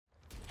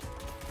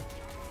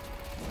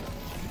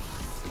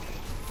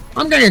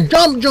I'm getting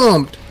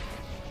jumped.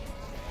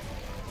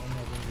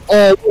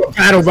 Oh,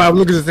 battle vibe.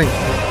 Look at this thing.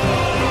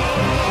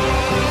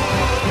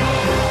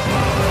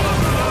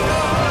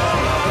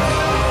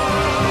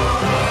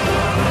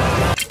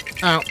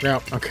 Oh, yeah,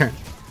 okay.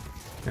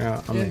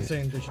 Yeah, I mean,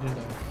 insane that she did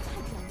that.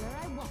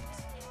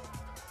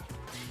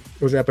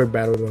 It was an epic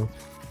battle though.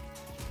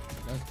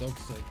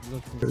 That's sick.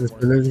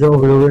 Let's go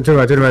over to the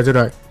right, to the right, to the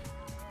right.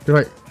 To the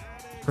right.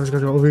 Let's go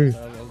over here.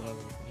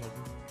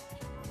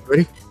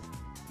 Ready?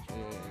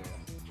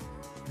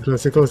 Yeah.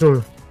 Stay close,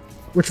 over.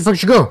 Which the fuck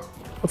should go?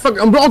 Oh, fuck,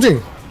 I'm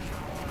blocking!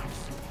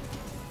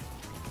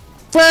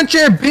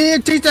 Friendship,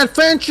 bitch! Taste that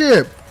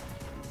friendship!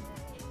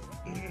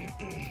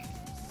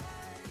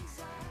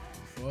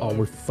 Oh,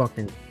 we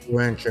fucking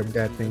friendship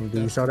that thing,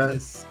 dude. You saw that?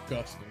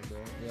 Disgusting, bro.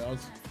 Yeah,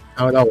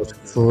 Oh, that was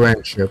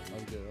friendship.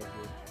 I'm dead.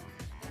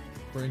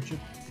 Friendship?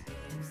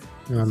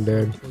 I'm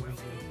dead.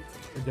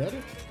 You're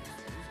dead?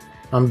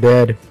 I'm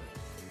dead.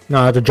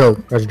 No, that's a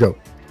joke. That's a joke.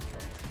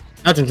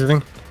 That's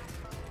interesting.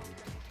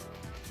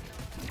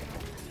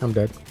 I'm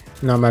dead.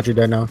 No, I'm actually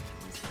dead now.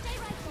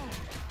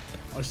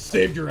 I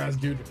saved your ass,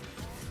 dude.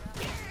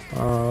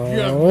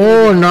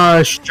 Oh,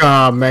 nice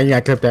job, man. Yeah,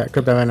 clip that.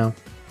 Clip that right now.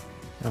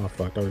 Oh,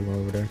 fuck. I was going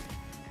over there.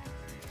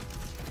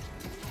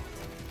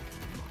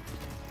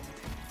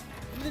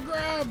 You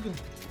grabbed!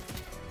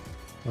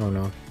 Oh,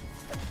 no.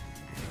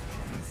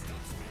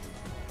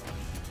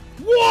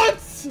 What?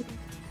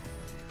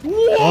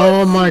 What?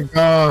 Oh, my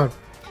God.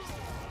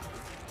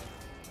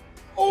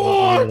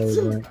 What?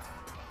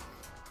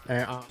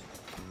 Hey, I'm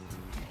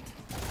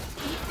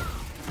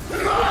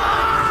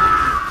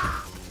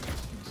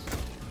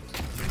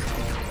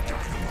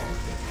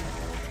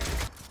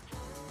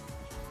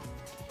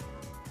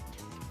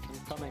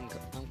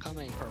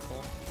coming,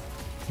 purple.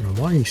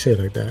 why do you say it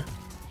like that?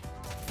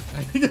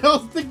 I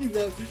was thinking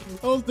that.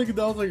 I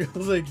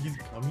was like, he's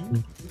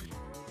coming.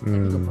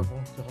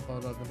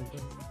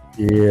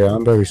 Yeah,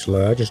 I'm very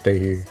slow. I just stay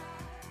here.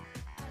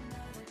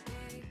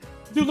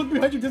 Dude, look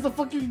behind you. There's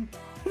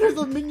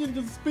a minion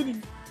just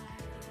spinning.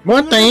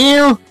 What the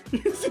hell? You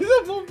see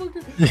that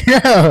motherfucker?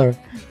 Yeah.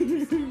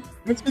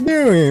 What you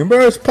doing,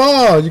 bro? It's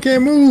pause. You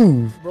can't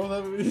move. Bro,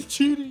 that is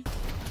cheating.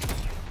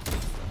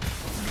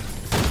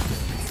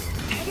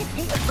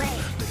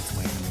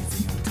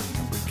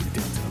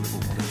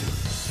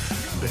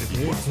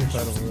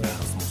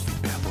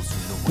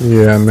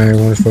 Yeah, man.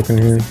 One's fucking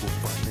here.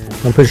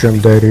 I'm pretty sure I'm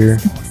dead here.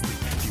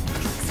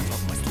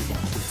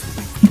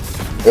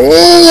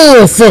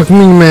 Oh, fuck me,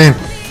 man.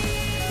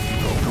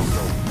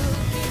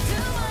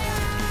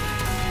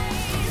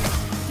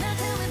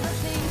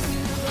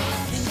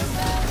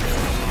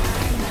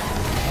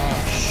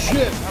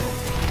 Shit.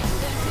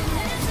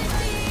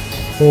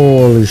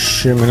 Holy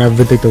shit, man. I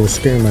think that was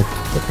scaring my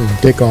fucking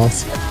dick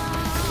off.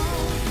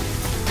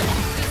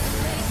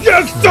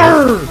 Yes,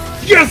 sir!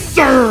 Yes,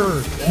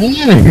 sir!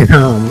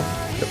 Damn.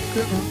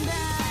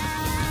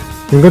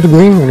 Can you go to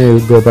green? I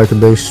need to go back to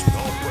base.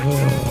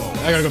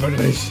 I gotta go back to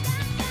base.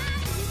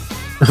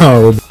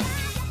 Oh.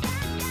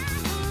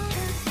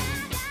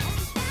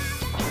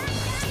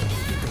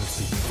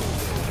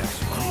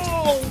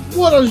 Oh,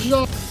 what a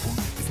shot!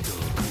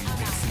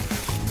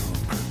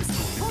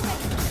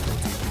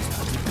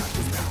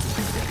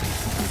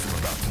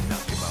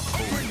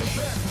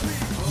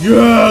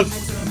 Yes!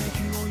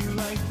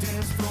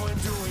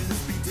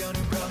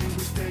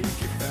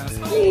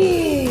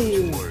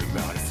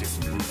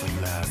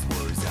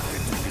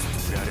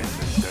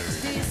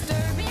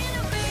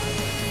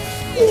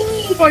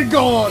 Oh my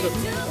god!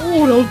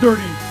 Oh, that was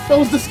dirty. That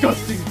was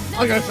disgusting.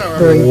 I gotta shower.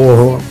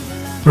 Whoa.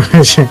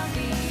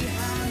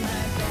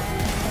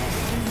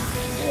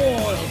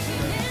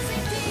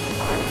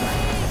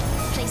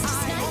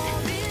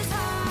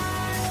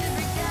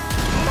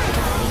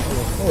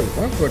 Holy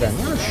fuck for that.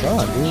 Not a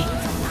shot, dude.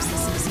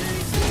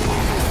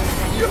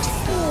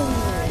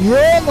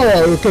 Yeah!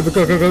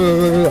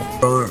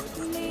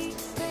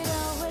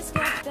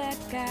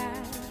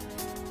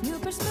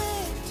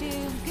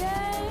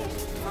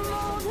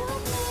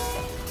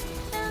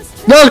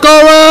 Let's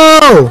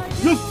go!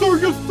 Yes sir,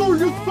 yes sir,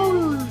 yes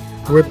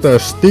sir! With the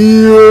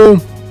steal.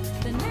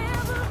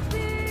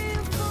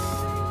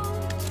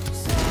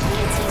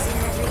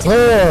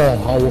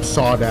 Oh, I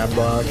saw that,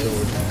 bro.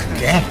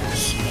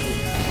 Gas.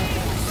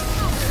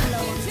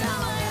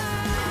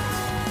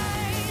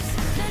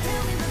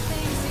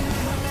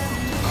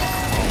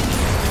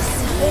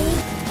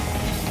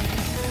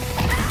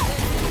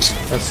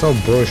 That's so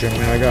bullshit,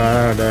 man. I got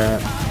out of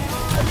that.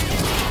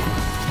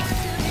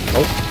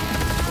 Oh.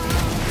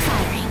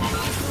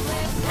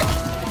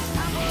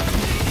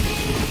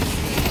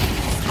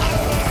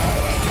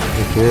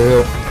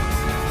 Good.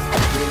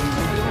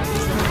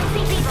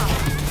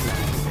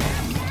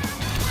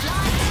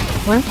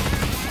 What?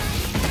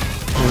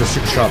 I'm gonna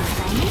shoot shot.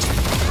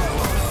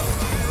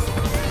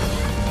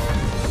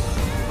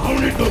 I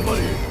don't need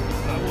nobody.